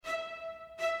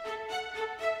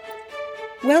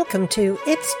Welcome to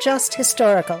It's Just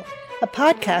Historical, a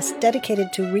podcast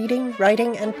dedicated to reading,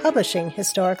 writing, and publishing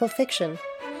historical fiction.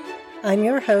 I'm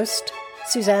your host,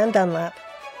 Suzanne Dunlap,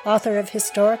 author of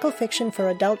historical fiction for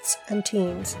adults and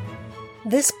teens.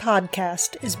 This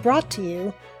podcast is brought to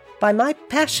you by my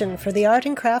passion for the art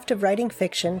and craft of writing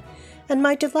fiction and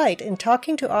my delight in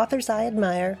talking to authors I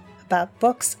admire about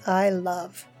books I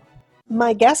love.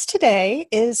 My guest today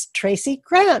is Tracy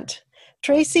Grant.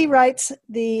 Tracy writes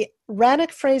the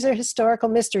Rannoch Fraser Historical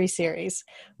Mystery Series,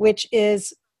 which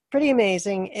is pretty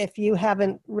amazing if you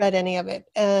haven't read any of it.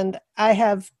 And I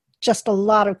have just a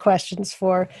lot of questions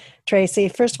for Tracy.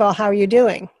 First of all, how are you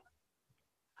doing?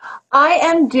 I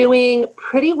am doing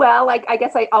pretty well. I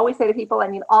guess I always say to people,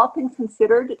 all things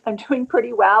considered, I'm doing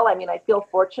pretty well. I feel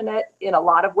fortunate in a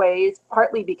lot of ways,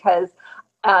 partly because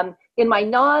in my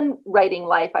non-writing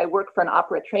life, I work for an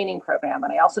opera training program,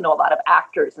 and I also know a lot of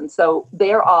actors. And so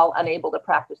they're all unable to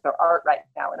practice their art right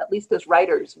now. And at least as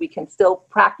writers, we can still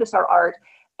practice our art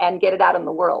and get it out in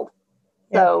the world.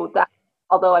 Yeah. So that,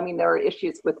 although, there are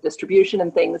issues with distribution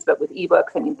and things, but with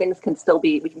ebooks, things can still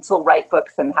we can still write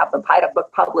books and have them book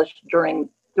published during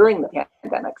the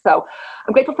pandemic. So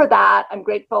I'm grateful for that. I'm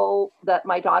grateful that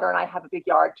my daughter and I have a big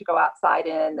yard to go outside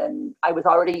in, and I was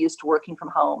already used to working from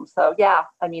home. So yeah,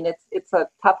 it's a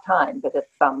tough time, but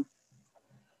it's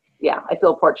I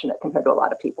feel fortunate compared to a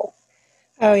lot of people.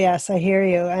 Oh yes, I hear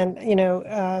you. And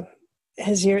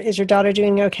is your daughter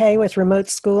doing okay with remote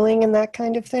schooling and that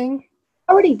kind of thing?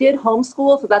 Already did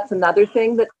homeschool, so that's another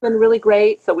thing that's been really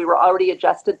great. So we were already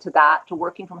adjusted to that, to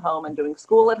working from home and doing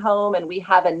school at home. And we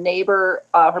have a neighbor,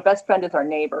 her best friend is our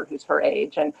neighbor who's her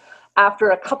age. And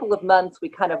after a couple of months, we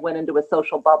kind of went into a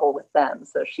social bubble with them.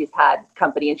 So she's had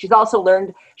company, and she's also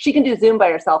learned she can do Zoom by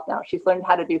herself now. She's learned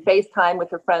how to do FaceTime with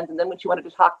her friends. And then when she wanted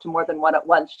to talk to more than one at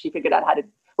once, she figured out how to,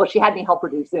 she had me help her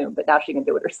do Zoom, but now she can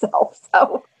do it herself.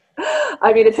 So,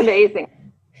 it's amazing.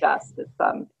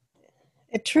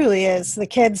 It truly is. The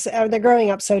kids, they're growing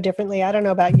up so differently. I don't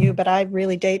know about you, but I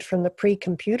really date from the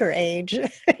pre-computer age.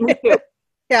 Me too.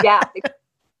 Yeah,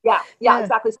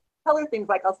 exactly. So I tell her things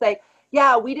like, I'll say,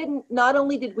 not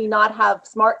only did we not have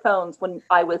smartphones when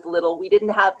I was little, we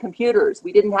didn't have computers,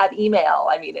 we didn't have email.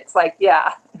 It's like,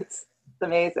 it's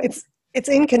amazing. It's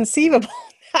inconceivable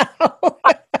now.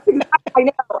 I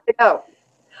know.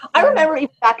 I remember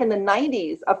even back in the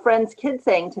 90s, a friend's kid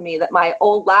saying to me that my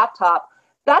old laptop,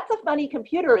 that's a funny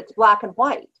computer, it's black and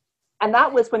white. And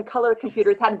that was when color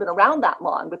computers hadn't been around that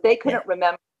long, but they couldn't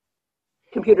remember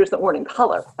computers that weren't in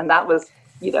color. And that was,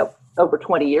 over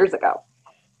 20 years ago.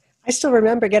 I still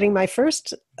remember getting my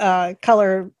first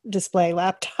color display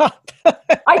laptop.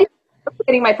 I did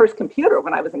getting my first computer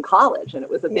when I was in college, and it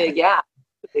was a big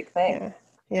thing.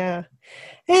 Yeah.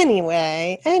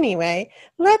 Anyway,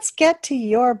 let's get to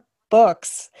your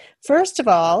books. First of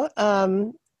all,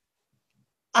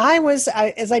 as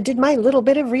I did my little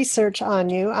bit of research on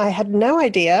you, I had no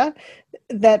idea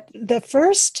that the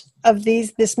first of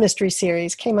this mystery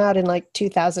series came out in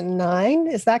 2009.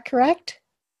 Is that correct?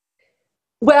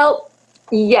 Well,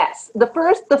 yes. The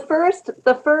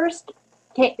first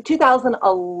came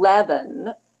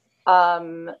 2011.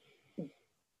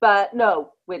 But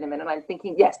no, wait a minute. I'm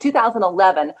thinking, yes,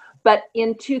 2011. But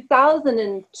in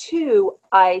 2002,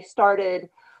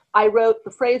 I wrote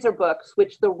the Fraser books,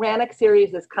 which the Rannoch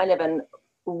series is kind of an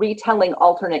retelling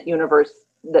alternate universe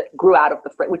that grew out of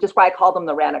which is why I call them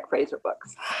the Rannoch Fraser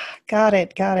books. Got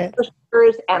it.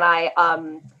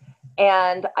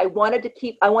 And I wanted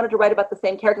to write about the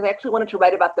same characters. I actually wanted to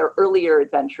write about their earlier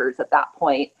adventures at that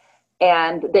point.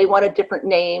 And they wanted different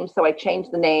names, so I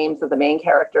changed the names of the main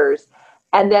characters.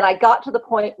 And then I got to the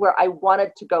point where I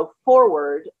wanted to go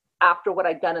forward after what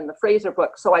I'd done in the Fraser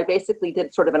book. So I basically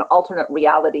did sort of an alternate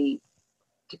reality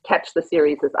to catch the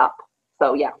series up.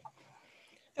 So, yeah.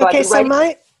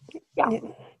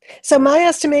 So my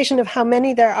estimation of how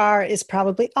many there are is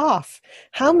probably off.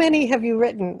 How many have you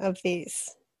written of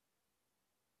these?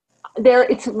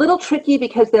 It's a little tricky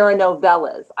because there are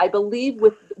novellas. I believe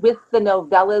with the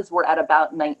novellas, we're at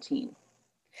about 19.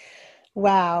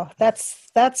 Wow, that's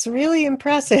really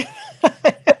impressive.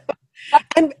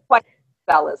 And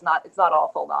novellas, it's not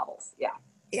all full novels. Yeah.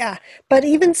 Yeah, but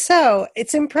even so,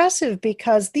 it's impressive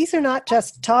because these are not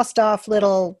just tossed off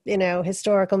little,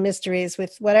 historical mysteries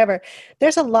with whatever.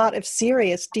 There's a lot of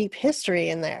serious, deep history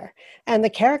in there, and the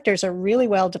characters are really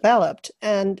well developed.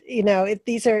 And you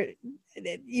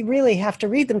really have to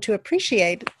read them to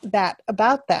appreciate that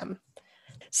about them.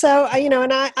 So,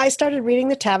 I started reading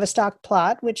the Tavistock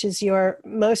Plot, which is your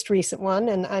most recent one,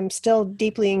 and I'm still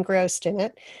deeply engrossed in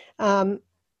it.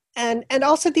 And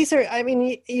also these are, I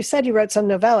mean, you said you wrote some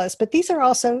novellas, but these are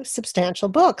also substantial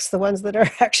books, the ones that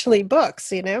are actually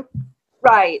books, you know?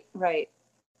 Right, right.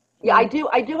 Yeah, I Mm. do.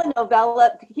 I do a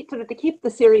novella to keep the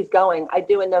series going. I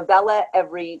do a novella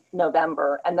every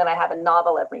November, and then I have a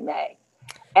novel every May.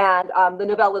 And the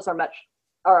novellas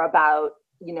are about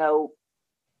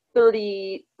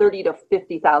 30 to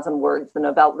 50,000 words.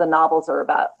 The novels are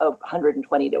about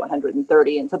 120 to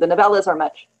 130, and so the novellas are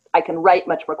much. I can write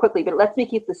much more quickly, but it lets me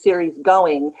keep the series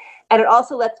going, and it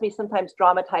also lets me sometimes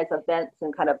dramatize events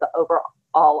and kind of the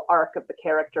overall arc of the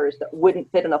characters that wouldn't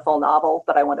fit in a full novel,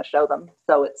 but I want to show them.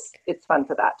 So it's fun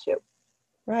for that too.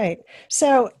 Right.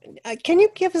 So, can you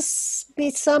give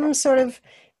me some sort of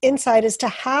insight as to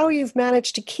how you've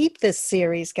managed to keep this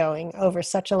series going over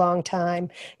such a long time?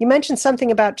 You mentioned something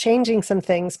about changing some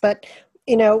things, but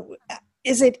you know,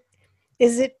 is it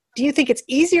do you think it's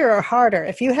easier or harder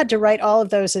if you had to write all of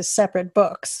those as separate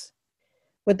books?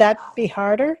 Would that be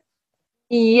harder?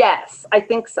 Yes, I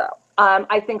think so.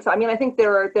 I think so. I mean, I think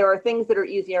there are things that are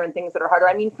easier and things that are harder.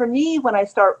 I mean, for me, when I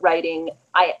start writing,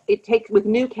 it takes with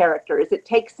new characters. It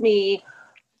takes me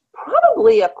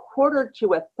probably a quarter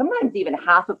to sometimes even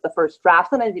half of the first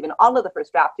draft, sometimes even all of the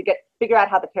first draft to figure out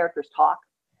how the characters talk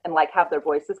and like have their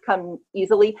voices come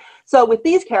easily. So with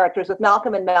these characters, with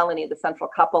Malcolm and Melanie, the central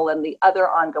couple, and the other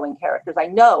ongoing characters, I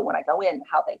know when I go in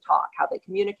how they talk, how they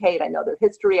communicate. I know their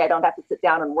history. I don't have to sit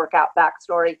down and work out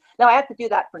backstory. Now I have to do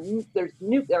that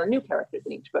there are new characters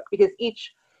in each book because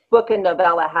each book and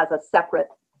novella has a separate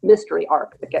mystery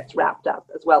arc that gets wrapped up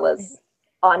as well as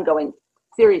ongoing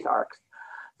series arcs.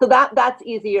 So that's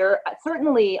easier.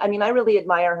 Certainly, I mean, I really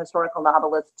admire historical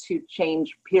novelists who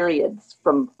change periods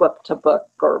from book to book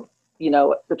or,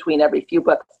 between every few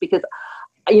books because,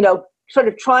 sort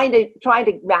of trying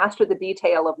to master the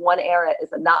detail of one era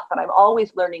is enough. And I'm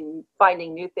always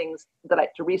finding new things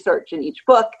to research in each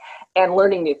book and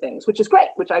learning new things, which is great,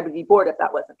 which I would be bored if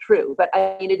that wasn't true. But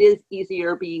I mean, it is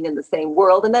easier being in the same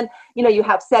world. And then, you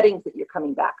have settings that you're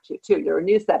coming back to too. There are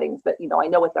new settings, but, I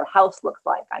know what their house looks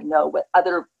like. I know what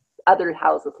other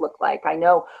houses look like. I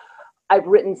know I've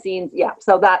written scenes. Yeah.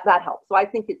 So that helps. So I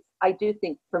do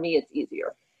think for me, it's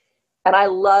easier. And I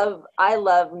love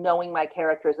knowing my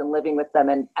characters and living with them.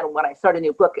 And when I start a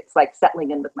new book, it's like settling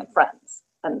in with my friends.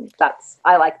 And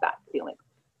I like that feeling.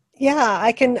 Yeah,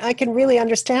 I can really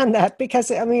understand that because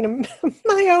I mean, in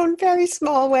my own very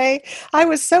small way, I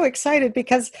was so excited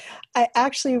because I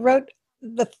actually wrote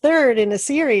the third in a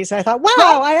series. I thought,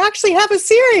 wow, I actually have a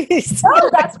series. Oh,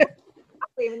 that's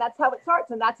how it starts.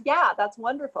 And that's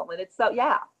wonderful. And it's so,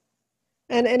 yeah.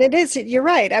 And it is, you're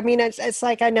right. I mean, it's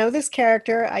like I know this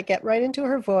character, I get right into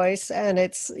her voice, and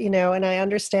it's, and I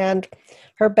understand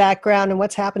her background and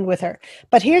what's happened with her.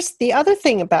 But here's the other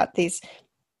thing about these.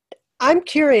 I'm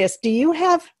curious, do you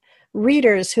have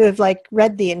readers who have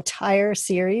read the entire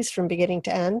series from beginning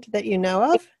to end that you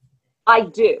know of? I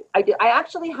do. I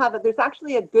actually there's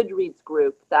actually a Goodreads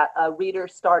group that a reader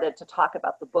started to talk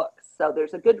about the books. So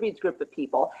there's a Goodreads group of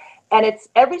people, and it's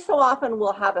every so often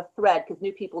we'll have a thread because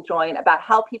new people join about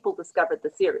how people discovered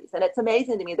the series. And it's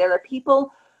amazing to me. There are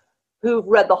people who've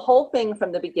read the whole thing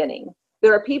from the beginning.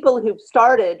 There are people who've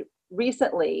started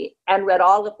recently and read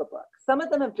all of the books. Some of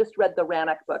them have just read the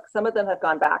Rannoch books. Some of them have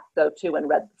gone back though too and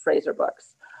read the Fraser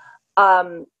books.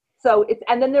 So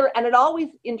it always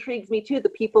intrigues me too, the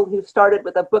people who started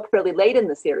with a book fairly late in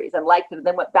the series and liked it and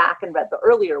then went back and read the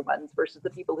earlier ones versus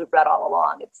the people who've read all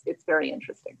along. It's very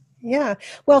interesting. Yeah.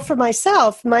 Well, for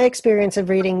myself, my experience of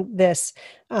reading the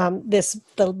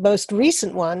most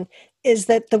recent one is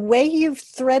that the way you've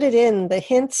threaded in the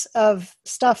hints of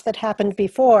stuff that happened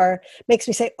before makes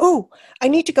me say, oh, I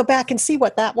need to go back and see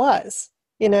what that was,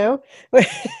 Well,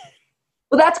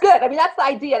 that's good. I mean, that's the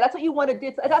idea. That's what you want to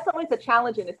do. That's always a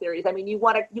challenge in a series. I mean, you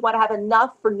want to have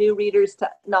enough for new readers to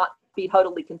not be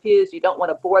totally confused. You don't want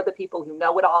to bore the people who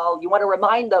know it all. You want to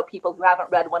remind though people who haven't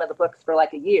read one of the books for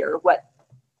like a year what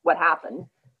happened.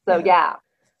 So yeah.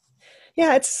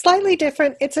 It's slightly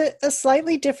different. It's a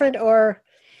slightly different, or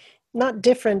not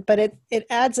different, but it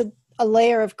adds a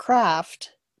layer of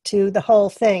craft to the whole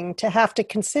thing to have to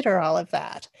consider all of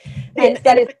that.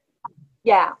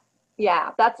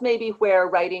 Yeah, that's maybe where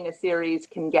writing a series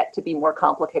can get to be more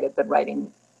complicated than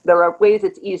writing. There are ways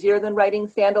it's easier than writing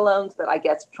standalones, but I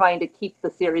guess trying to keep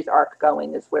the series arc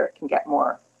going is where it can get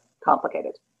more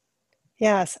complicated.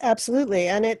 Yes, absolutely.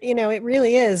 And it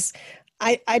really is.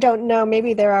 I don't know,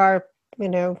 maybe there are,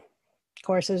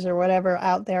 courses or whatever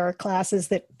out there or classes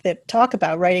that talk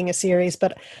about writing a series,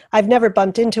 but I've never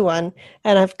bumped into one,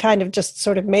 and I've kind of just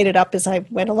sort of made it up as I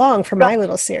went along for my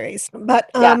little series.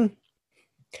 But I'm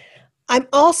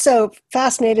also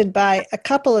fascinated by a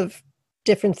couple of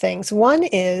different things. One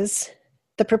is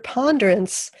the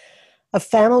preponderance of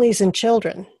families and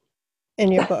children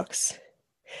in your books.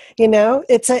 You know,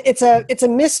 it's a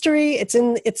mystery.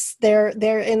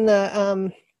 They're in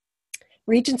the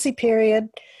Regency period,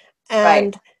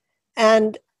 and Right.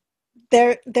 and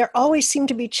there always seem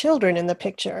to be children in the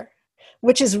picture,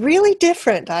 which is really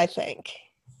different, I think.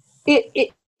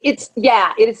 It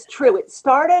is true. It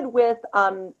started with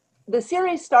the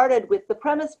series started with the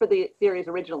premise for the series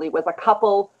originally was a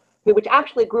couple which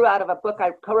actually grew out of a book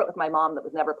I co-wrote with my mom that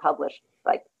was never published,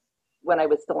 like when I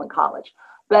was still in college,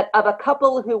 but of a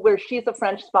couple where she's a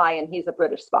French spy and he's a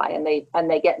British spy, and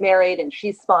they get married, and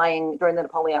she's spying during the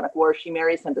Napoleonic War. She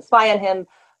marries him to spy on him.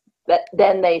 But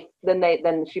then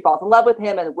she falls in love with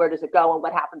him, and where does it go, and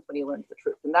what happens when he learns the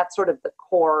truth? And that's sort of the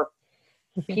core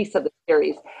piece of the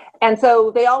series. And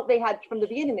so they had from the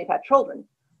beginning, they've had children.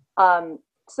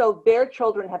 So their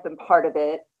children have been part of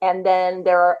it. And then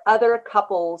there are other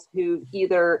couples who've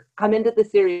either come into the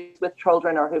series with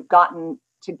children or who've gotten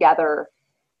together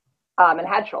and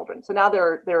had children. So now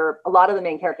there are a lot of the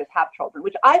main characters have children,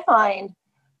 which I find,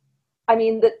 I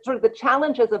mean, the sort of the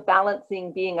challenges of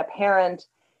balancing being a parent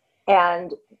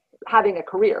and having a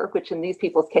career, which in these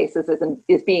people's cases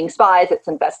is being spies, it's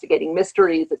investigating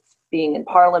mysteries, it's being in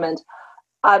Parliament.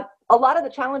 A lot of the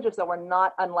challenges, though, are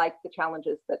not unlike the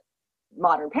challenges that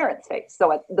modern parents face.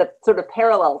 So the sort of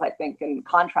parallels, I think, and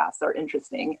contrasts are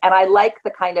interesting. And I like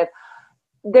the kind of,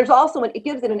 there's also, it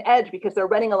gives it an edge because they're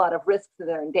running a lot of risks and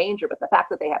they're in danger, but the fact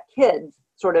that they have kids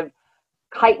sort of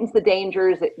heightens the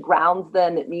dangers, it grounds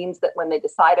them. It means that when they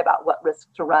decide about what risks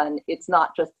to run, it's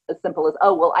not just as simple as,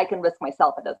 oh, well, I can risk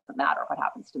myself. It doesn't matter what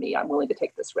happens to me. I'm willing to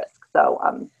take this risk. So,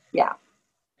 yeah.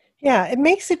 Yeah, it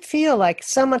makes it feel like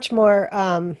so much more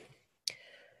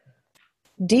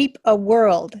deep a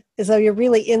world, as though you're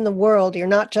really in the world. You're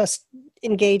not just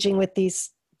engaging with these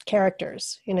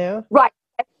characters, you know? Right.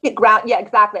 Yeah,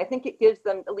 exactly. I think it gives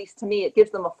them, at least to me, it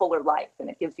gives them a fuller life, and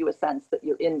it gives you a sense that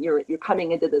you're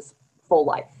coming into this full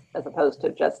life as opposed to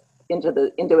just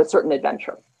into a certain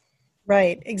adventure.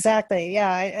 Right, exactly.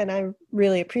 Yeah, and I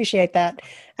really appreciate that.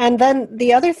 And then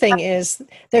the other thing is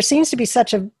there seems to be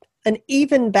such an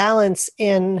even balance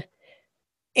in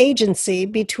agency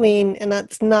between, and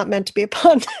that's not meant to be a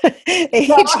pun,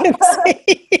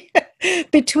 agency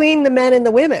between the men and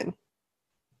the women.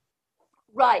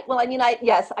 Right. Well, I mean, I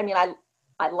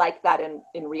like that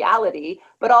in reality,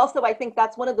 but also I think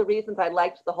that's one of the reasons I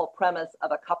liked the whole premise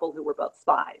of a couple who were both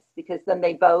spies, because then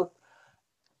they both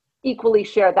equally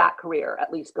share that career,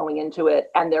 at least going into it,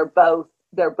 and they're both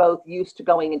used to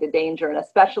going into danger, and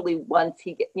especially once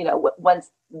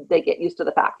once they get used to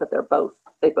the fact that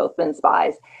they've both been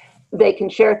spies, they can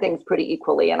share things pretty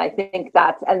equally. And I think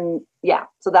and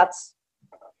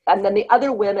then the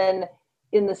other women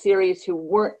in the series who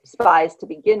weren't spies to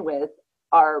begin with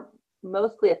are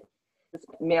mostly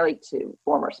married to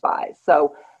former spies.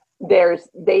 So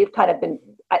they've kind of been,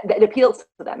 it appeals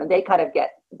to them, and they've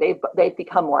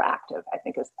become more active, I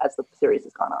think, as the series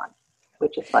has gone on,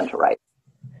 which is fun to write.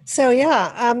 So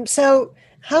yeah, so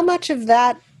how much of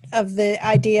the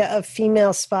idea of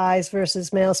female spies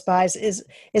versus male spies is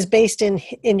based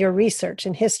in your research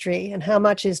in history, and how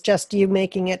much is just you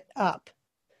making it up?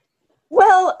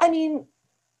 Well, I mean,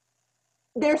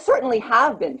 there certainly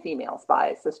have been female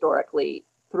spies historically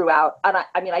throughout, and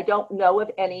I don't know of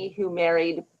any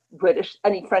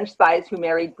French spies who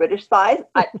married British spies.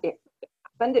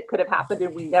 It could have happened,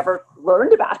 and we never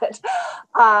learned about it.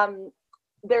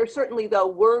 There certainly, though,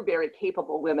 were very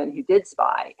capable women who did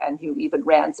spy and who even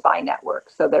ran spy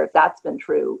networks. So that's been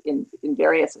true in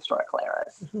various historical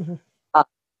eras. Mm-hmm.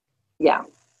 Yeah.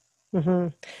 Mm-hmm.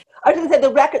 I was going to say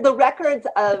the records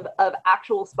of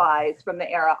actual spies from the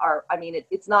era are, I mean,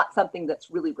 it's not something that's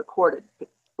really recorded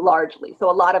largely. So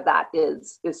a lot of that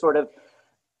is sort of,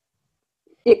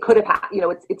 it could have happened,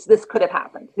 this could have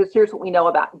happened. Here's what we know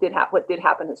about what did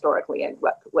happen historically, and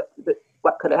what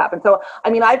could have happened. So, I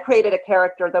mean, I've created a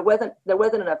character. There wasn't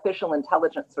an official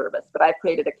intelligence service, but I've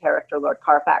created a character, Lord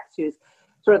Carfax, who's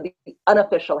sort of the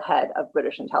unofficial head of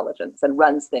British intelligence and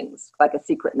runs things like a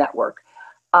secret network.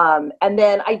 And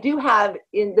then I do have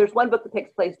there's one book that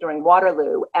takes place during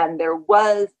Waterloo, and there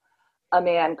was a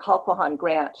man, Colquhoun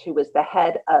Grant, who was the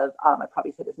head of, I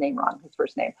probably said his name wrong, his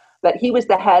first name, but he was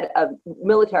the head of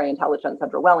military intelligence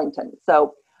under Wellington.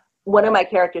 So one of my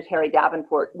characters, Harry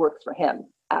Davenport, works for him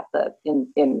at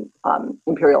in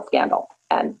Imperial Scandal.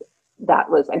 And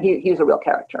he was a real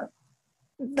character.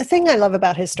 The thing I love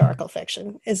about historical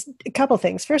fiction is a couple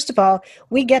things. First of all,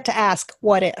 we get to ask,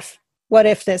 what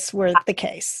if this were the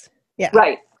case? Yeah.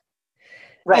 Right.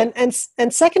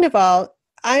 And second of all,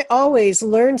 I always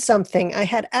learn something I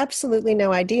had absolutely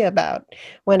no idea about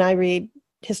when I read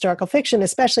historical fiction,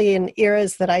 especially in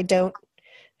eras that I don't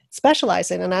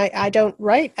specialize in. And I don't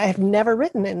write, I have never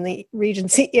written in the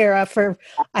Regency era for,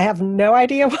 I have no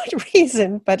idea what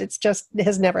reason, but it's just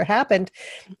has never happened.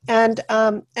 And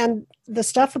the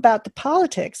stuff about the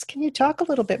politics, can you talk a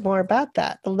little bit more about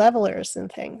that, the levelers and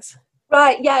things?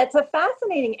 Right. Yeah, it's a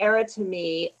fascinating era to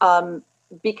me,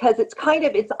 because it's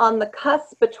on the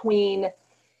cusp between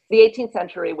the 18th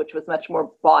century, which was much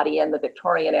more bawdy, and the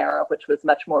Victorian era, which was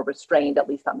much more restrained, at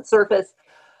least on the surface,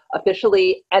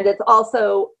 officially. And it's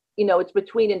also, it's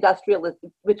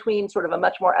between sort of a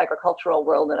much more agricultural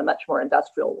world and a much more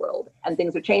industrial world, and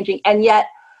things are changing. And yet,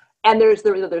 there's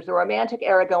the Romantic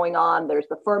era going on. There's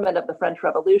the ferment of the French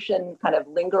Revolution kind of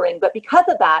lingering. But because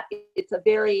of that, it's a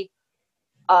very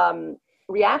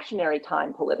reactionary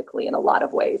time politically in a lot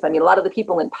of ways. I mean, a lot of the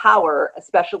people in power,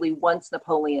 especially once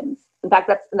Napoleon's, in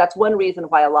fact, that's one reason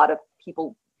why a lot of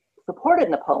people supported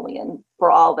Napoleon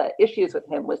for all the issues with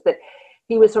him, was that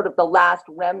he was sort of the last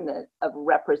remnant of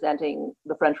representing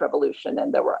the French Revolution,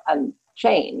 and there were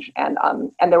change, and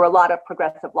there were a lot of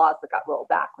progressive laws that got rolled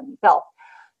back when he fell.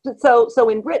 So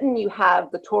in Britain, you have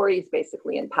the Tories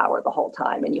basically in power the whole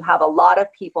time, and you have a lot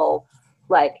of people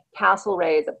like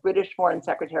Castlereagh, the British Foreign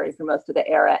Secretary for most of the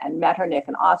era, and Metternich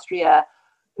in Austria,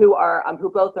 who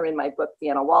both are in my book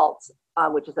Vienna Waltz,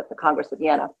 which is at the Congress of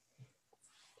Vienna,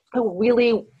 who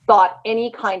really thought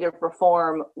any kind of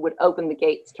reform would open the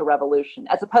gates to revolution,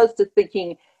 as opposed to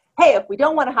thinking, hey, if we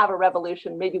don't want to have a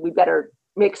revolution, maybe we better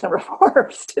make some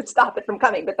reforms to stop it from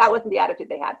coming. But that wasn't the attitude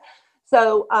they had.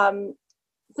 So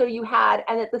you had,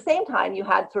 and at the same time, you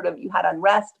had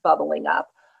unrest bubbling up,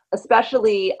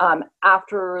 especially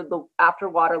after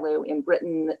Waterloo in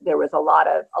Britain. There was a lot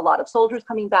of soldiers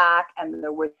coming back, and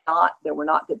there were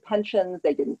not good pensions.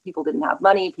 People didn't have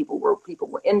money. People were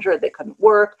injured. They couldn't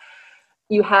work.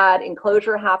 You had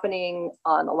enclosure happening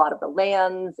on a lot of the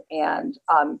lands, and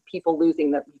people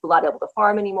not able to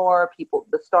farm anymore.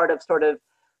 The start of sort of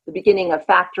the beginning of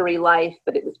factory life,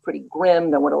 but it was pretty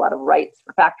grim. There weren't a lot of rights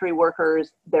for factory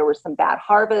workers. There were some bad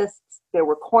harvests. There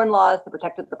were corn laws that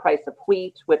protected the price of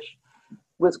wheat, which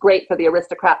was great for the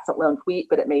aristocrats that owned wheat,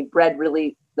 but it made bread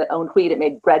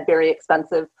very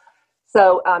expensive.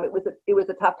 So it was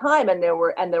a tough time, and there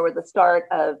were the start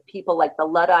of people like the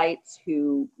Luddites,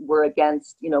 who were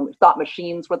against, thought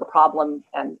machines were the problem,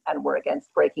 and were against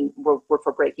were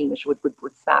for breaking, would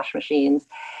smash machines.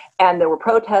 And there were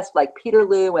protests like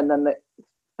Peterloo, and then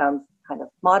sounds kind of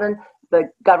modern, the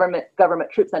government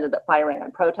troops ended up firing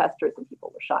on protesters, and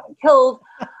people were shot and killed.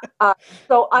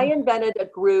 So I invented a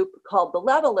group called the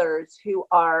Levelers, who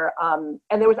are,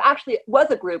 and there was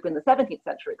a group in the 17th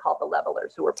century called the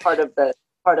Levelers, who were part of the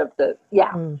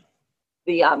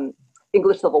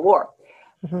English Civil War.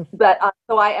 Mm-hmm. But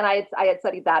I had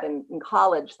studied that in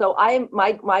college. So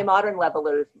my modern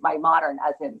Levelers,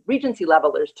 as in Regency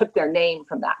Levelers, took their name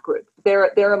from that group.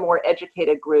 They're a more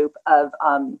educated group of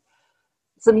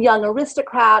some young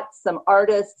aristocrats, some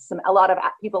artists, a lot of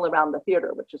people around the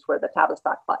theater, which is where the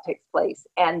Tavistock plot takes place.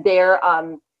 And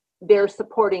they're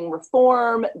supporting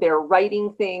reform. They're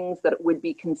writing things that would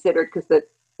be considered, because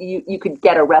you could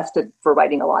get arrested for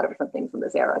writing a lot of different things in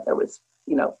this era. There was,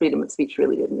 freedom of speech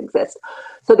really didn't exist.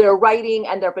 So they're writing,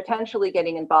 and they're potentially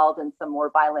getting involved in some more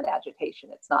violent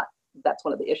agitation. That's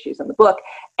one of the issues in the book.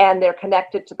 And they're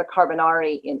connected to the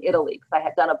Carbonari in Italy, because I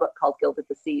had done a book called Gilded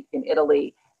Deceit in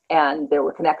Italy. And there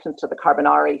were connections to the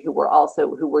Carbonari, who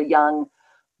were young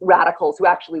radicals who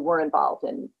actually were involved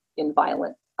in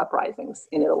violent uprisings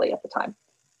in Italy at the time.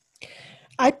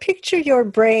 I picture your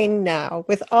brain now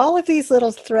with all of these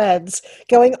little threads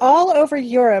going all over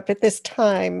Europe at this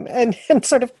time, and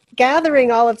sort of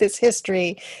gathering all of this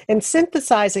history and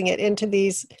synthesizing it into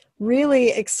these really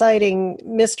exciting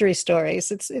mystery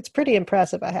stories. It's pretty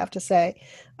impressive, I have to say.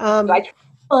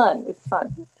 It's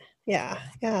fun. Yeah.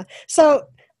 So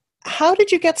how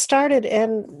did you get started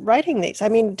in writing these? I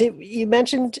mean, you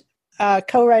mentioned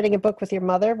co-writing a book with your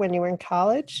mother when you were in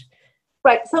college?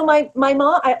 Right. So my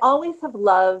mom, I always have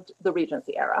loved the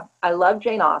Regency era. I love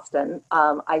Jane Austen.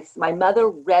 My mother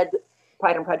read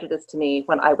Pride and Prejudice to me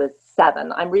when I was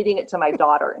 7. I'm reading it to my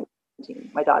daughter in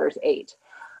 17. My daughter's 8.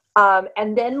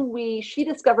 And then she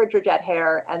discovered Georgette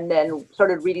Hare, and then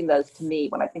started reading those to me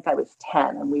when I think I was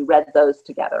 10, and we read those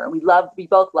together, and we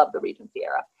both loved the Regency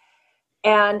era.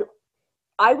 And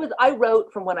I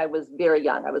wrote from when I was very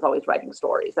young. I was always writing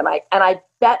stories, and I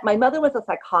bet my mother was a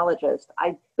psychologist.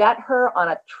 I bet her on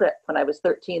a trip when I was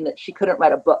 13 that she couldn't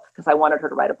write a book, because I wanted her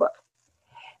to write a book.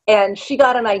 And she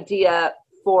got an idea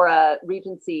for a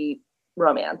Regency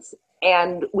romance,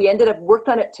 And we ended up worked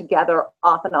on it together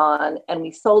off and on, and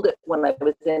we sold it when I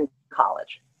was in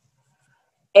college.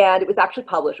 And it was actually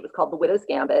published. It was called The Widow's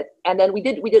Gambit. And then we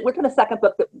worked on a second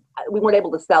book that we weren't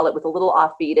able to sell. It was a little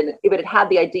offbeat, and it had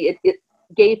the idea. It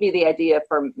gave me the idea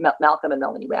for Malcolm and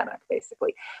Melanie Rannoch,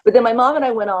 basically. But then my mom and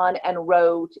I went on and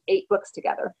wrote 8 books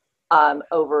together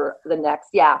over the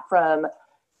next,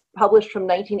 published from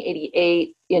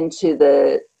 1988 into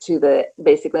the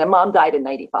basically. My mom died in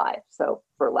 95, so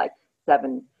for like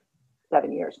seven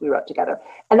years we wrote together,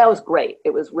 and that was great.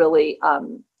 It was really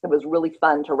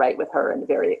fun to write with her and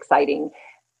very exciting.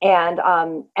 And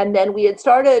then we had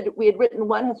written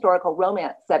one historical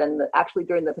romance set actually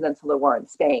during the Peninsular War in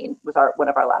Spain, was one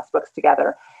of our last books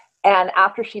together. And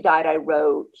after she died, I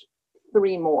wrote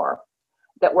 3 more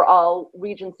that were all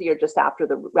Regency or just after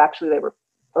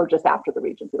just after the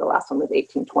Regency. The last one was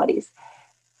 1820s.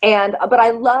 But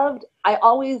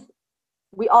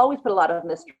we always put a lot of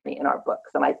mystery in our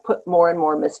books, and I put more and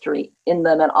more mystery in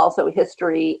them, and also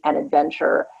history and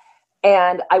adventure.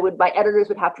 And my editors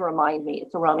would have to remind me,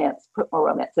 it's a romance, put more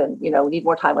romance in, we need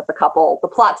more time with the couple. The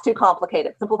plot's too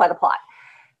complicated, simplify the plot.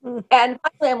 And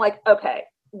finally I'm like, okay,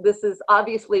 this is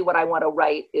obviously what I want to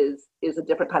write is a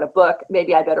different kind of book.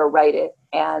 Maybe I better write it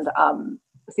and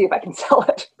see if I can sell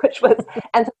it,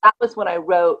 and so that was when I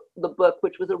wrote the book,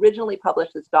 which was originally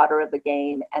published as Daughter of the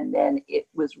Game, and then it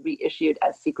was reissued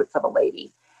as Secrets of a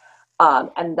Lady.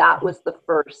 And that was the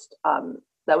first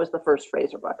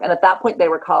Fraser book. And at that point they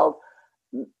were called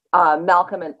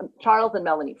Charles and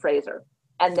Melanie Fraser.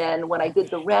 And then when I did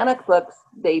the Rannoch books,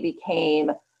 they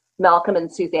became Malcolm and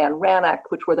Suzanne Rannoch,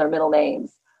 which were their middle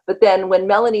names. But then when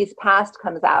Melanie's Past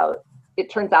comes out, it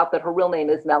turns out that her real name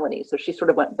is Melanie. So she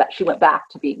went back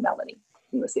to being Melanie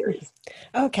in the series.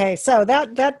 Okay. So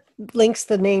that links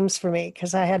the names for me,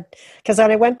 because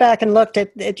when I went back and looked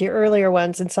at your earlier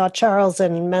ones and saw Charles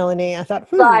and Melanie, I thought,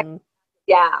 Right.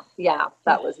 Yeah.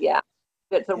 That was,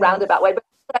 it's a roundabout way. But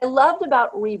what I loved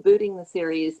about rebooting the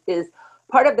series is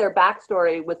part of their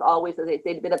backstory was always that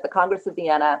they'd been at the Congress of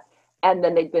Vienna, and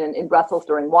then they'd been in Brussels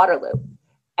during Waterloo.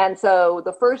 And so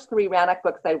the first 3 Rannoch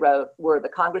books I wrote were the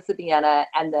Congress of Vienna,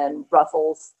 and then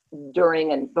Brussels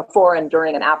before and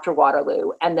during and after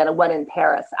Waterloo, and then one in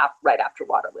Paris right after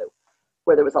Waterloo,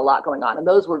 where there was a lot going on. And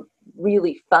those were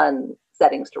really fun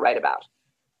settings to write about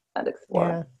and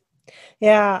explore.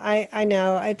 Yeah, I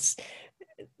know.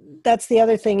 That's the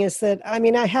other thing, is that, I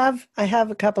mean, I have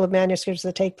a couple of manuscripts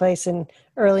that take place in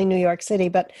early New York City,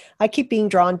 but I keep being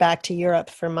drawn back to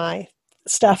Europe for my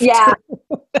stuff. Yeah.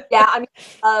 Yeah. I mean,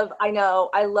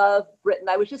 I love Britain.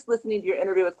 I was just listening to your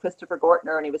interview with Christopher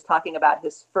Gortner, and he was talking about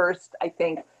his first, I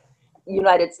think,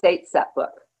 United States set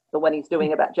book, the one he's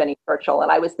doing about Jenny Churchill.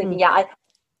 And I was thinking,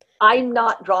 I'm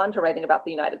not drawn to writing about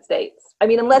the United States. I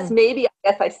mean, unless maybe,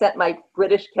 I guess I set my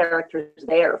British characters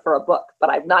there for a book, but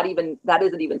that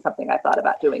isn't even something I thought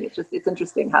about doing. It's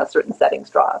interesting how certain settings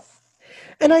draw us.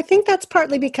 And I think that's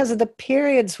partly because of the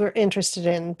periods we're interested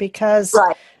in, because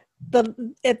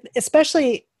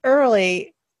especially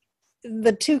early,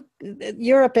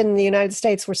 Europe and the United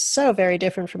States were so very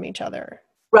different from each other.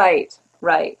 Right.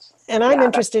 And I'm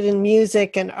interested in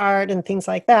music and art and things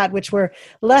like that, which were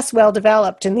less well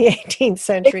developed in the 18th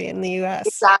century in the U.S.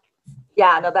 Exactly.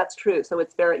 Yeah, no, that's true. So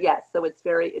it's very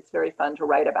fun to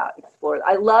write about, explore.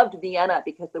 I loved Vienna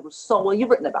because there was you've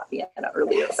written about Vienna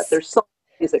earlier, but there's so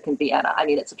much music in Vienna. I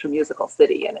mean, it's such a musical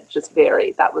city, and it's just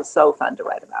that was so fun to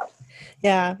write about.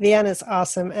 Yeah, Vienna's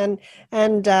awesome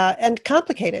and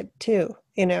complicated too.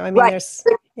 I mean, there's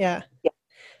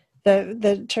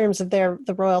the terms of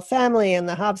the royal family and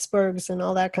the Habsburgs and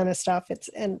all that kind of stuff.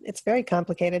 It's very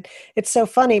complicated. It's so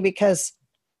funny because,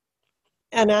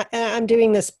 and I'm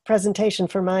doing this presentation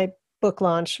for my book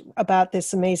launch about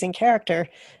this amazing character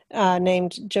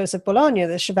named Joseph Bologna,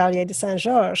 the Chevalier de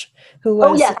Saint-Georges, who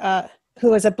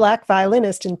was a black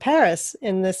violinist in Paris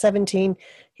in the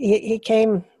he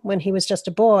came when he was just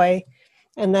a boy,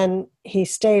 and then he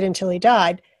stayed until he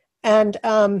died. And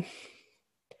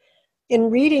in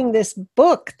reading this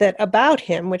book about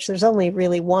him, which there's only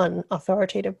really one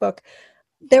authoritative book,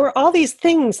 there were all these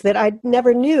things that I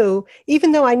never knew,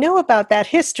 even though I know about that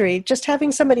history, just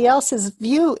having somebody else's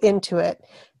view into it.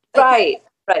 Right.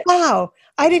 Wow.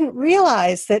 I didn't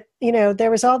realize that, there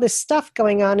was all this stuff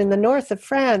going on in the north of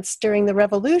France during the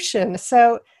Revolution.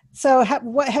 So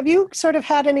have you sort of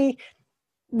had any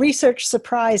research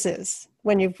surprises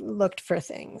when you've looked for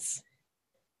things?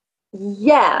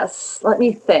 Yes. Let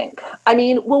me think. I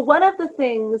mean, well, one of the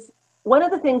things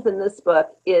in this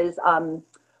book is,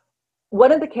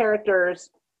 one of the characters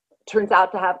turns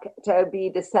out to be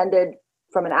descended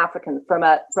from an African, from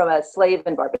a slave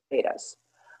in Barbados,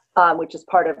 which is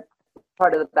part of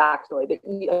part of the backstory, but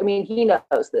I mean, he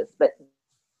knows this, but,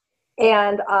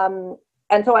 and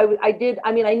so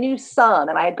I knew some,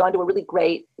 and I had gone to a really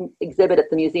great exhibit at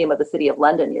the Museum of the City of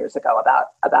London years ago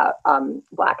about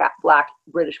Black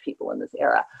British people in this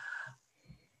era.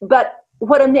 But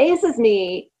what amazes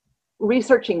me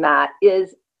researching that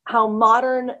is how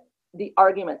modern the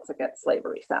arguments against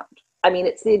slavery sound. I mean,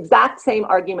 it's the exact same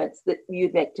arguments that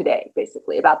you'd make today,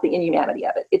 basically, about the inhumanity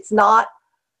of it. It's not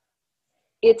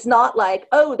like,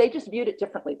 oh, they just viewed it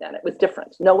differently then. It was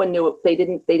different. No one knew it. They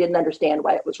didn't understand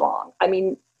why it was wrong. I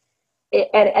mean,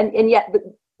 and yet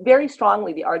very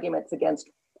strongly the arguments against,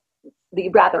 the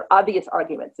rather obvious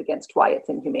arguments against why it's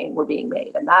inhumane were being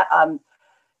made. And that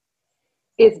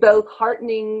is both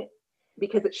heartening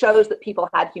because it shows that people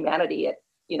had humanity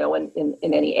in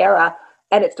any era,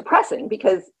 and it's depressing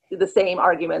because the same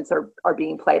arguments are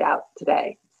being played out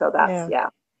today. So that's,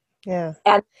 yeah.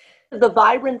 And the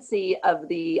vibrancy of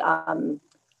the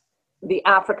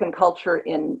African culture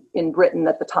in Britain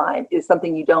at the time is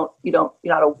something I don't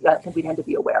think we tend to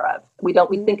be aware of. We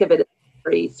think of it as a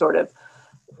very sort of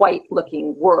white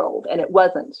looking world, and it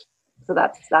wasn't. So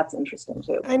that's interesting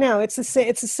too. I know it's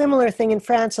a similar thing in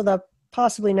France, although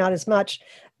possibly not as much,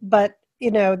 but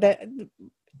the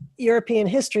European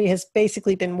history has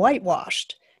basically been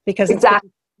whitewashed because it's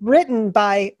been written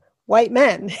by white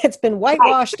men. It's been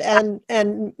whitewashed and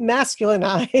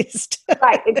masculinized.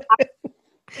 Right. Exactly.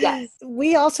 Yes.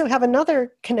 We also have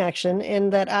another connection in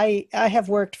that I have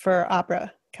worked for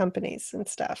opera companies and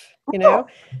stuff,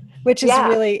 which is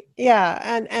really,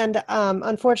 And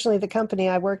unfortunately the company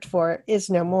I worked for is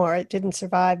no more. It didn't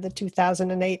survive the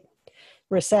 2008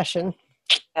 recession.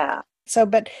 Yeah. So,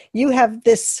 but you have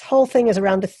this whole thing is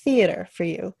around the theater for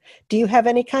you. Do you have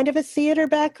any kind of a theater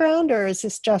background, or is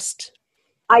this just...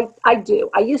 I do.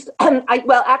 I used to,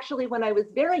 well, actually, when I was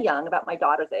very young, about my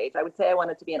daughter's age, I would say I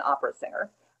wanted to be an opera singer.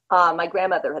 My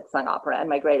grandmother had sung opera and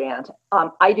my great aunt.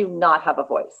 I do not have a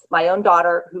voice. My own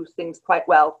daughter, who sings quite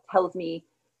well, tells me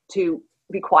to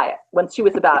be quiet. When she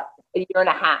was about a year and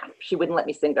a half, she wouldn't let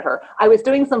me sing to her. I was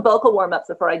doing some vocal warm-ups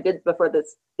before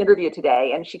this interview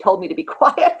today, and she told me to be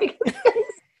quiet because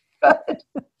it's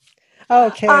good.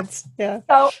 Oh, kids, yeah.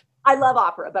 So I love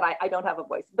opera, but I don't have a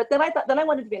voice. But then I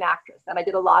wanted to be an actress, and I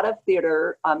did a lot of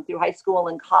theater through high school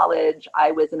and college.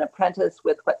 I was an apprentice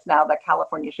with what's now the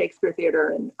California Shakespeare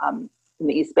Theater in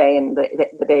the East Bay and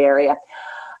the Bay Area.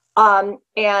 And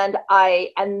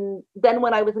then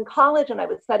when I was in college and I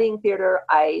was studying theater,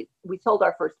 we sold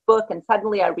our first book, and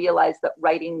suddenly I realized that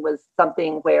writing was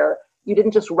something where you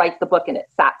didn't just write the book and it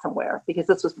sat somewhere, because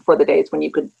this was before the days when you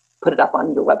could put it up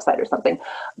on your website or something,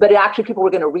 but actually people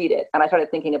were going to read it. And I started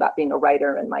thinking about being a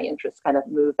writer, and my interests kind of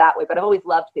moved that way, but I've always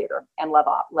loved theater and loved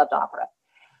opera.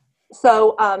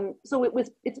 So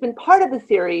it's been part of the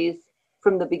series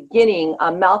from the beginning.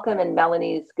 Malcolm and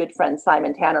Melanie's good friend,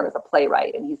 Simon Tanner, is a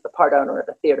playwright, and he's the part owner of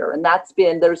the theater. And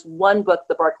there's one book,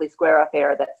 The Berkeley Square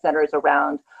Affair, that centers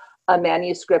around an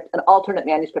alternate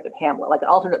manuscript of Hamlet, like an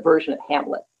alternate version of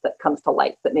Hamlet that comes to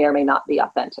light that may or may not be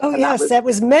authentic. Oh, yes, that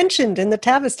was mentioned in the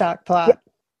Tavistock plot.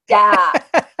 Yeah.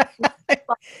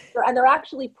 And they're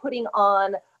actually putting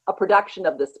on a production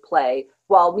of this play,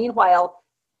 while meanwhile,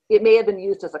 it may have been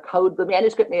used as the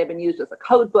manuscript may have been used as a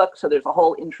code book, so there's a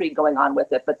whole intrigue going on with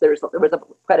it, but there was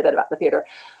quite a bit about the theater.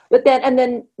 But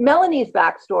then Melanie's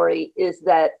backstory is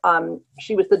that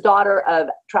she was the daughter of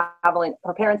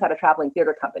her parents had a traveling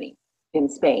theater company in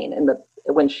Spain, and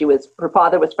her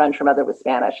father was French, her mother was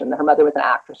Spanish, and her mother was an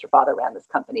actress, her father ran this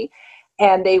company.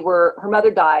 And her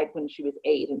mother died when she was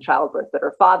 8 in childbirth, but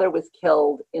her father was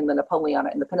killed in the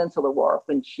Peninsular War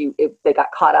when they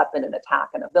got caught up in an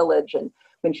attack in a village, and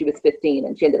when she was 15,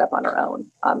 and she ended up on her own.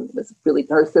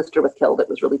 Her sister was killed. It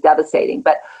was really devastating,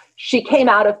 but she came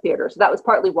out of theater. So that was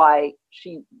partly why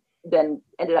she then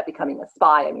ended up becoming a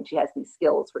spy. I mean, she has these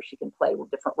skills where she can play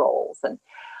different roles.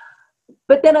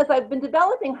 But then as I've been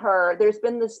developing her, there's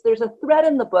a thread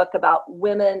in the book about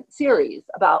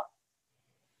about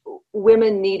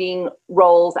women needing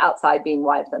roles outside being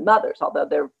wives and mothers, although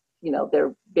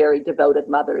they're very devoted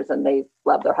mothers and they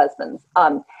love their husbands.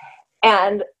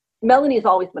 And Melanie's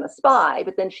always been a spy,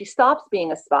 but then she stops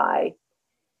being a spy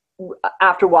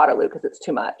after Waterloo because it's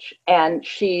too much. And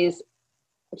she's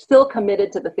still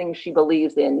committed to the things she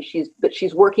believes in. But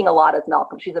she's working a lot as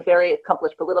Malcolm. She's a very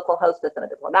accomplished political hostess and a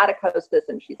diplomatic hostess,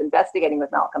 and she's investigating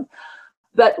with Malcolm.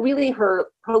 But really her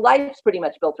life's pretty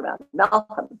much built around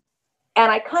Malcolm.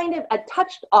 And I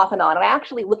touched off and on, and I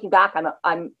actually, looking back,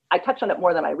 I touched on it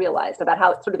more than I realized, about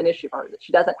how it's sort of an issue for her, that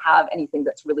she doesn't have anything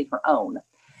that's really her own.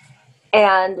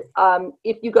 And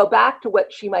if you go back to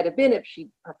what she might have been, if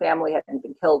her family hadn't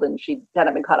been killed and she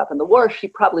hadn't been caught up in the war, she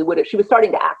probably would have. She was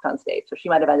starting to act on stage, so she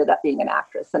might have ended up being an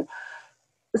actress. And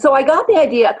so I got the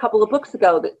idea a couple of books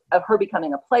ago of her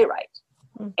becoming a playwright.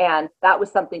 And that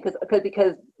was something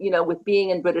because with being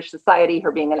in British society,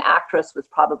 her being an actress was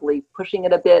probably pushing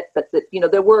it a bit. But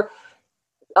there were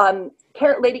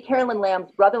Lady Carolyn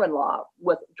Lamb's brother-in-law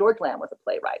George Lamb was a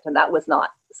playwright, and that was not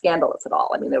scandalous at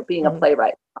all. I mean, being a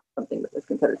playwright was not something that was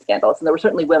considered scandalous, and there were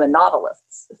certainly women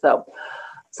novelists. So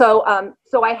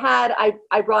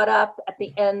I brought up at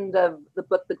the end of the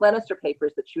book, The Glenister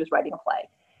Papers, that she was writing a play,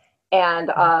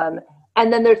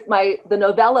 and then there's the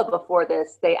novella before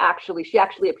this. She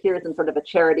actually appears in sort of a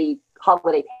charity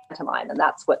holiday pantomime, and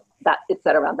that's what it's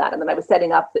set around that. And then I was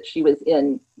setting up that she was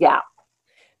in that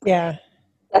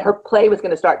her play was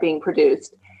going to start being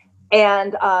produced,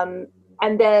 and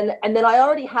then I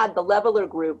already had the Leveler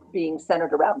group being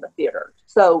centered around the theater.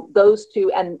 So those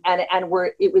two, and it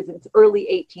was early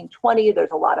 1820.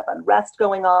 There's a lot of unrest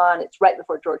going on. It's right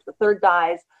before George III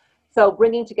dies. So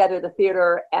bringing together the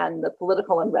theater and the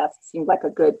political unrest seemed like a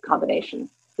good combination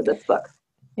for this book.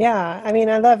 Yeah, I mean,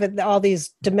 I love it, all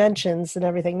these dimensions and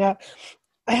everything. Now,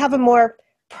 I have a more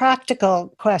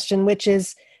practical question, which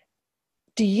is,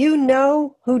 do you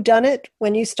know who done it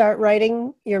when you start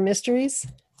writing your mysteries?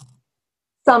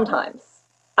 Sometimes.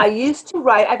 I used to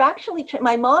write,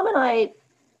 my mom and I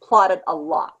plotted a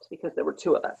lot because there were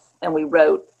two of us, and we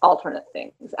wrote alternate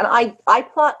things. And I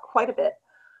plot quite a bit.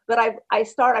 But I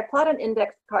plot on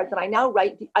index cards, and I now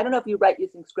write. I don't know if you write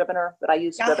using Scrivener, but I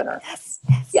use Scrivener.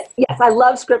 Yes, I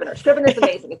love Scrivener. Scrivener is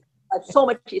amazing. It's so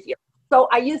much easier. So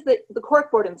I use the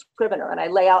corkboard in Scrivener, and I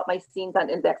lay out my scenes on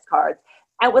index cards.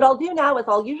 And what I'll do now is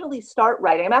I'll usually start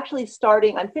writing.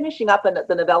 I'm finishing up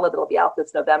the novella that'll be out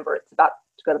this November. It's about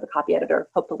to go to the copy editor,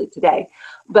 hopefully today.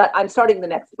 But I'm starting the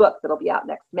next book that'll be out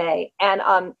next May. And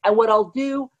what I'll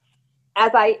do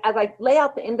as I lay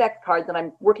out the index cards and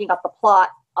I'm working up the plot,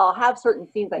 I'll have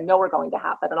certain scenes I know are going to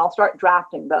happen, and I'll start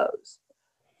drafting those.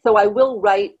 So I will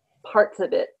write parts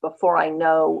of it before I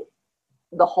know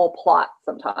the whole plot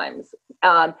sometimes.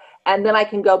 And then I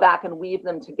can go back and weave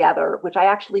them together, which I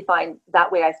actually find that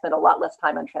way I spend a lot less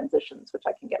time on transitions, which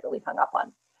I can get really hung up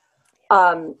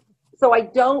on. So I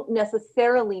don't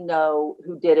necessarily know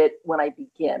who did it when I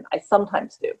begin. I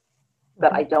sometimes do,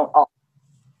 but I don't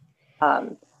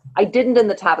always. I didn't in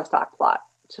the Tavistock plot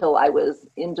till I was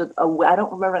I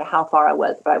don't remember how far I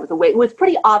was, but I was away. It was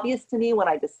pretty obvious to me when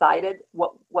I decided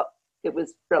what it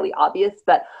was fairly obvious,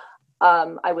 but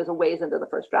I was a ways into the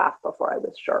first draft before I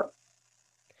was sure.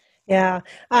 Yeah.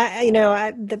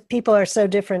 The people are so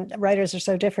different. Writers are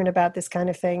so different about this kind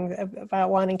of thing, about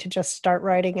wanting to just start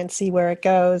writing and see where it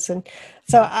goes. And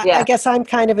so I guess I'm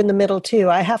kind of in the middle too.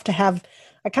 I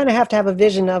kind of have to have a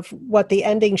vision of what the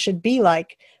ending should be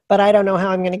like, but I don't know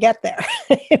how I'm going to get there.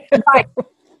 Right.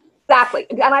 Exactly.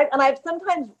 And I've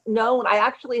sometimes known,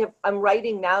 I'm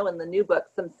writing now in the new book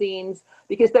some scenes,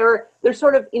 because there's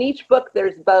sort of, in each book,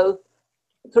 there's both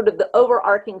sort of the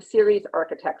overarching series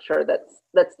architecture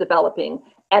that's developing,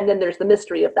 and then there's the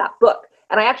mystery of that book.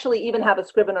 And I actually even have a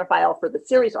Scrivener file for the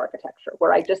series architecture,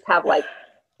 where I just have like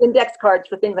index cards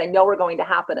for things I know are going to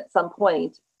happen at some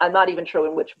point. I'm not even sure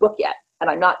in which book yet, and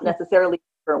I'm not necessarily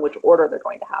sure in which order they're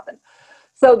going to happen.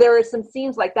 So there are some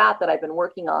scenes like that I've been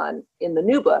working on in the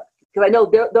new book, because I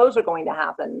know those are going to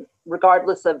happen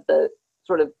regardless of the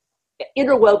sort of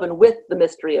interwoven with the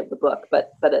mystery of the book,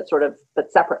 but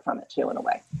separate from it too, in a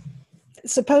way.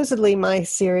 Supposedly my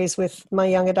series with my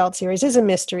young adult series is a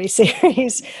mystery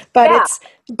series, but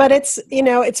it's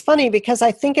it's funny because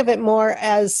I think of it more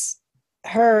as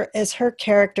her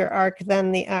character arc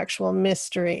than the actual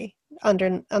mystery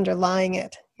underlying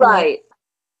it. Right.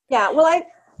 Yeah. Well, I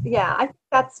think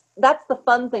that's the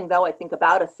fun thing, though, I think,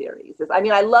 about a series is,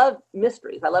 I love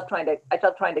mysteries. I love trying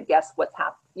to guess what's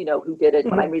happened, who did it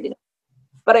when I'm reading it.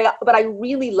 But I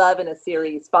really love in a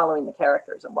series following the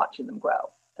characters and watching them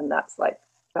grow. And that's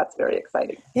very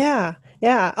exciting. Yeah.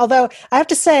 Yeah. Although I have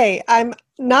to say, I'm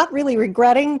not really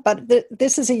regretting, but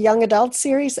this is a young adult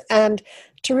series, and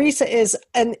Teresa is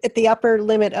at the upper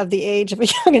limit of the age of a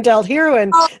young adult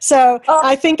heroine. So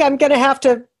I think I'm going to have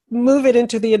to move it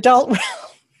into the adult realm.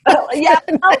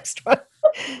 Next one.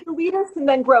 The readers can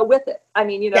then grow with it.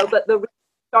 But the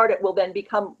start it will then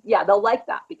become, they'll like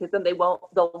that, because then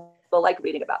they'll like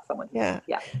reading about someone. Yeah.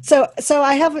 So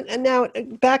I haven't, now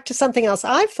back to something else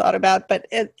I've thought about, but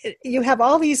you have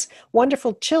all these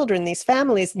wonderful children, these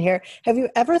families in here. Have you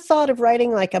ever thought of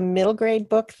writing like a middle grade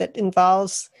book that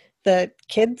involves the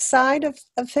kids side of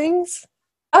things?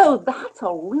 Oh, that's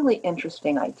a really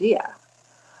interesting idea.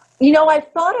 I've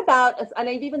thought about, and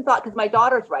I've even thought, because my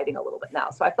daughter's writing a little bit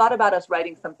now, so I've thought about us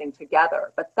writing something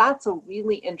together, but that's a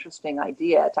really interesting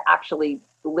idea to actually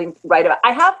write about.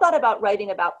 I have thought about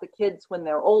writing about the kids when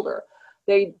they're older.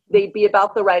 They'd be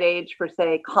about the right age for,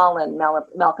 say, Colin,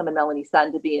 Malcolm and Melanie's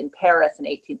son, to be in Paris in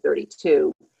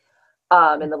 1832,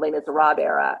 in the Les Miserables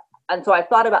era. And so I've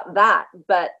thought about that,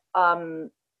 but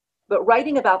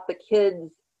writing about the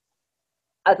kids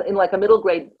as in like a middle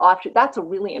grade offshoot, that's a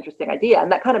really interesting idea.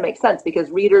 And that kind of makes sense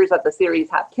because readers of the series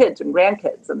have kids and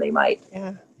grandkids, and they might.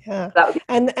 Yeah. Yeah. That would be-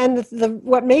 And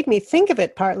what made me think of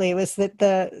it partly was that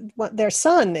their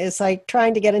son is like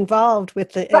trying to get involved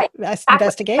with the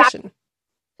investigation.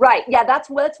 Right. Yeah, that's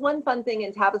one fun thing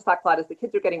in Tavistock Plot is the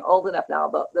kids are getting old enough now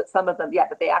that some of them,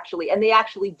 but they actually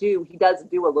do. He does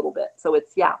do a little bit. So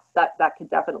it's, that could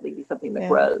definitely be something that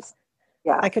grows.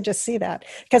 Yeah, I could just see that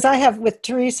because I have with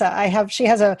Teresa. She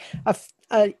has a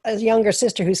younger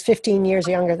sister who's 15 years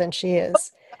younger than she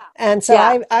is, and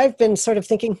so I've been sort of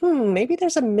thinking, maybe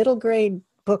there's a middle grade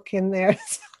book in there.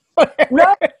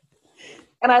 No,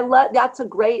 and that's a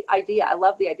great idea. I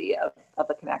love the idea of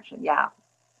the connection. Yeah.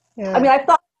 I mean, I've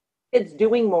thought kids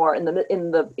doing more in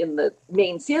the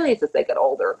main series as they get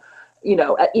older,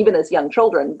 even as young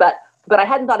children, but I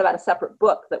hadn't thought about a separate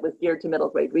book that was geared to middle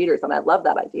grade readers, and I love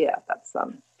that idea. That's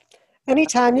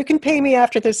anytime you can pay me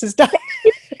after this is done.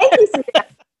 Thank you, Suzanne.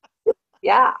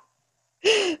 Yeah.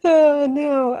 Oh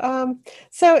no.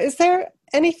 So, is there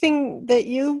anything that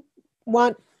you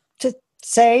want to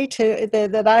say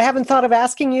that I haven't thought of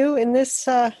asking you in this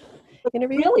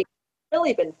interview?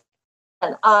 Really been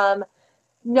fun.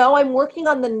 No, I'm working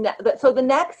on the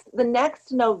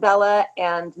next novella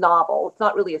and novel. It's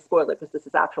not really a spoiler because this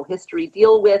is actual history.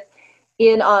 Deal with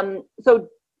Tavistock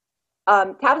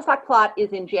Plot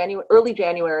is in early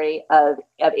January of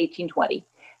 1820,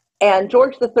 and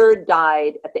George III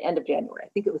died at the end of January. I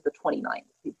think it was the 29th.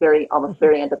 Almost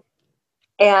very end of.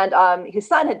 And his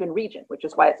son had been regent, which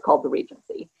is why it's called the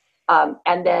Regency.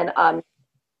 And then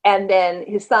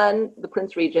his son, the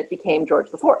Prince Regent, became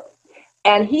George IV.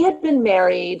 And he had been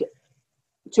married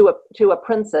to a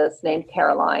princess named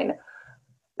Caroline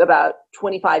about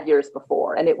 25 years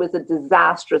before, and it was a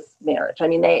disastrous marriage. I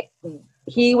mean,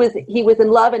 he was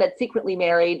in love and had secretly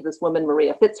married this woman,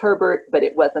 Maria Fitzherbert, but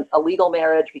it wasn't a legal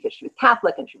marriage because she was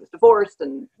Catholic and she was divorced,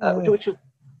 and which was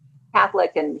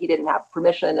Catholic, and he didn't have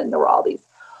permission, and there were all these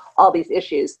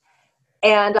issues.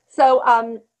 And so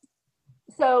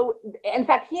in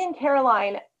fact, he and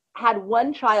Caroline had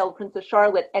one child, Princess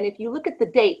Charlotte, and if you look at the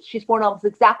dates, she's born almost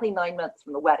exactly 9 months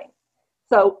from the wedding.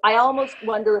 So I almost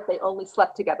wonder if they only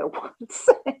slept together once.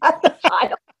 The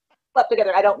child slept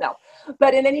together, I don't know.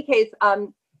 But in any case,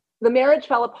 the marriage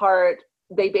fell apart.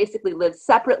 They basically lived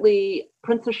separately.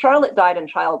 Princess Charlotte died in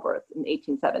childbirth in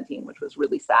 1817, which was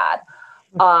really sad.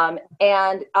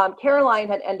 And Caroline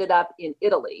had ended up in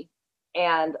Italy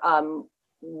and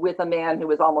with a man who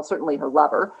was almost certainly her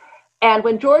lover. And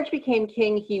when George became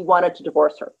king, he wanted to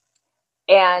divorce her.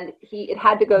 And it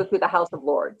had to go through the House of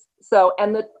Lords. So,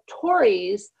 and the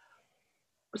Tories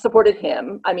supported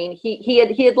him. I mean, he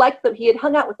had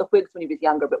hung out with the Whigs when he was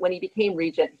younger, but when he became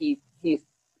regent, he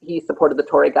supported the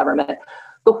Tory government.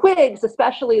 The Whigs,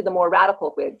 especially the more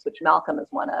radical Whigs, which Malcolm is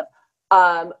one of,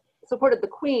 supported the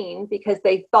Queen because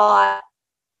they thought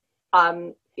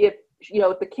if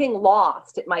the king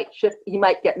lost, he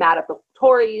might get mad at the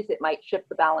Tories, it might shift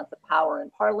the balance of power in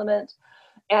Parliament.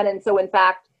 And so, in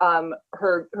fact,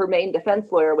 her main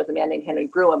defense lawyer was a man named Henry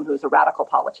Brougham, who's a radical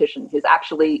politician, who's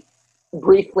actually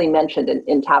briefly mentioned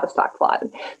in Tavistock Plot.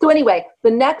 So anyway,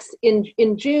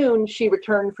 in June, she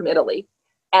returned from Italy.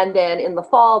 And then in the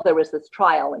fall, there was this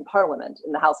trial in Parliament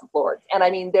in the House of Lords. And I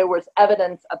mean, there was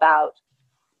evidence about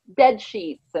bed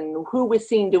sheets and who was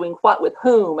seen doing what with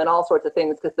whom and all sorts of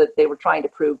things because they were trying to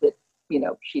prove that,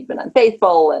 she'd been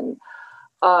unfaithful. And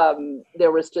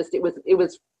there was it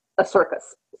was a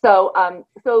circus. So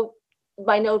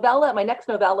my next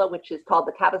novella, which is called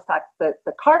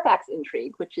the Carfax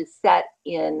Intrigue, which is set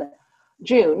in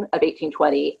June of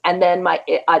 1820, and then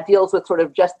deals with sort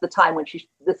of just the time when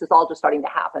this is all just starting to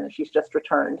happen and she's just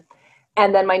returned.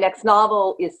 And then my next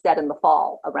novel is set in the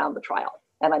fall around the trial,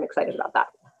 and I'm excited about that.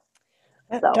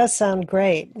 That does sound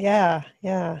great. Yeah,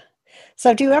 yeah.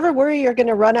 So do you ever worry you're going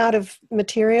to run out of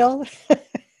material?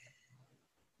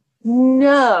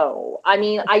 No, I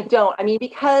mean, I don't. I mean,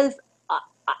 because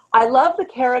I love the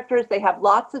characters. They have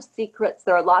lots of secrets.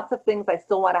 There are lots of things I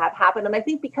still want to have happen. And I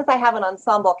think because I have an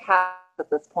ensemble cast at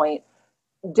this point,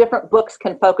 different books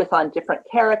can focus on different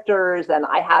characters. And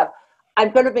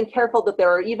I've sort of been careful that there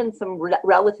are even some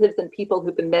relatives and people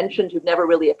who've been mentioned who've never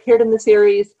really appeared in the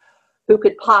series, who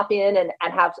could pop in and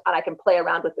I can play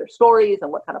around with their stories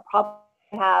and what kind of problems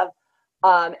they have.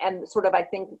 And sort of, I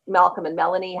think Malcolm and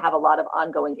Melanie have a lot of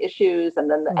ongoing issues,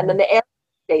 and then the air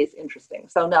stays interesting.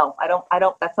 So no, I don't.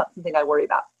 That's not something I worry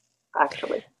about,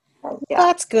 actually. Yeah.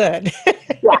 That's good.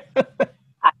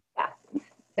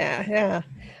 Yeah. Yeah.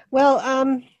 Well,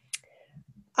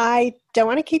 I don't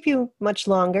want to keep you much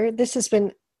longer. This has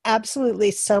been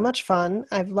absolutely so much fun.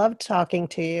 I've loved talking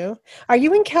to you. Are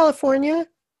you in California?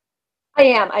 I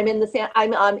am. I'm in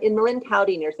Marin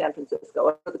County near San Francisco,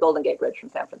 over the Golden Gate Bridge from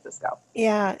San Francisco.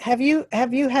 Yeah. Have you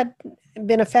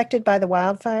been affected by the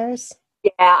wildfires?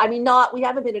 Yeah. I mean, we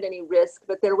haven't been at any risk,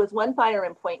 but there was one fire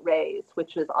in Point Reyes,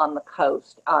 which is on the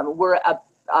coast. And we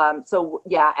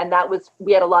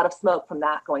had a lot of smoke from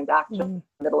that going back to the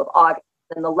middle of August.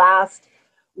 And the last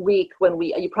week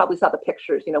you probably saw the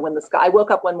pictures, when I woke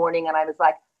up one morning and I was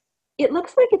like, it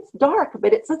looks like it's dark,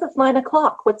 but it says it's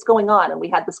 9:00. What's going on? And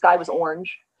the sky was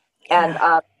orange, and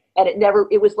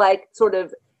it was like sort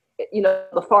of,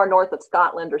 the far north of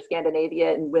Scotland or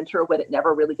Scandinavia in winter when it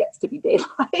never really gets to be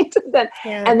daylight.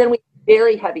 And then we had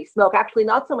very heavy smoke. Actually,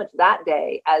 not so much that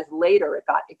day as later it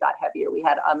got heavier. We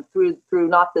had through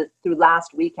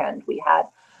last weekend we had,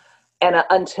 and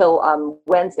until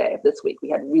Wednesday of this week we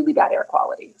had really bad air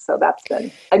quality. So that's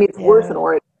been, it's worse in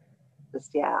Oregon.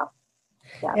 Just Yeah,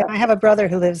 I have a brother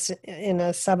who lives in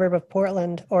a suburb of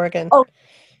Portland, Oregon. Oh,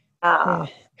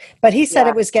 but he said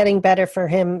it was getting better for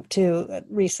him too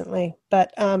recently.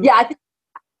 But I think.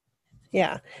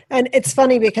 Yeah, and it's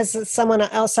funny because someone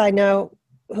else I know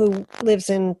who lives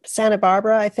in Santa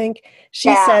Barbara, I think,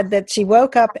 she said that she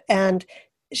woke up and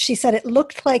she said it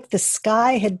looked like the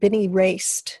sky had been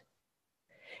erased.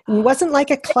 It wasn't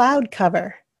like a cloud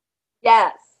cover.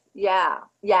 Yes. Yeah.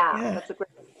 That's a great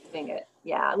way of seeing it.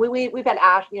 Yeah, we've had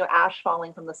ash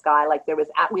falling from the sky. Like there was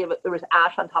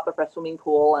ash on top of our swimming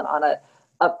pool and on a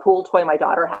pool toy my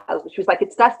daughter has. She was like,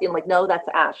 "It's dusty." I'm like, "No, that's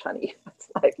ash, honey." It's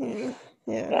like,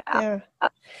 yeah.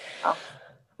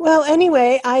 Well,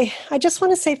 anyway, I just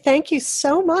want to say thank you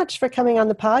so much for coming on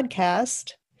the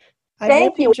podcast. I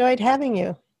really enjoyed having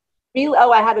you.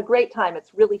 I had a great time.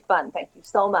 It's really fun. Thank you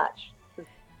so much.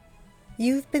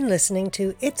 You've been listening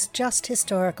to It's Just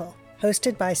Historical,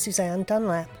 hosted by Suzanne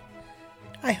Dunlap.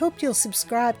 I hope you'll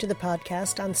subscribe to the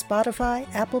podcast on Spotify,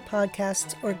 Apple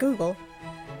Podcasts, or Google.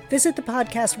 Visit the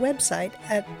podcast website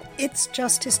at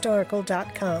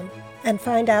itsjusthistorical.com and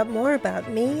find out more about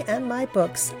me and my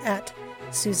books at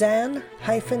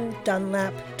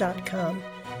suzanne-dunlap.com.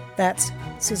 That's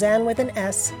Suzanne with an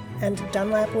S and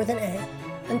Dunlap with an A.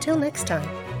 Until next time.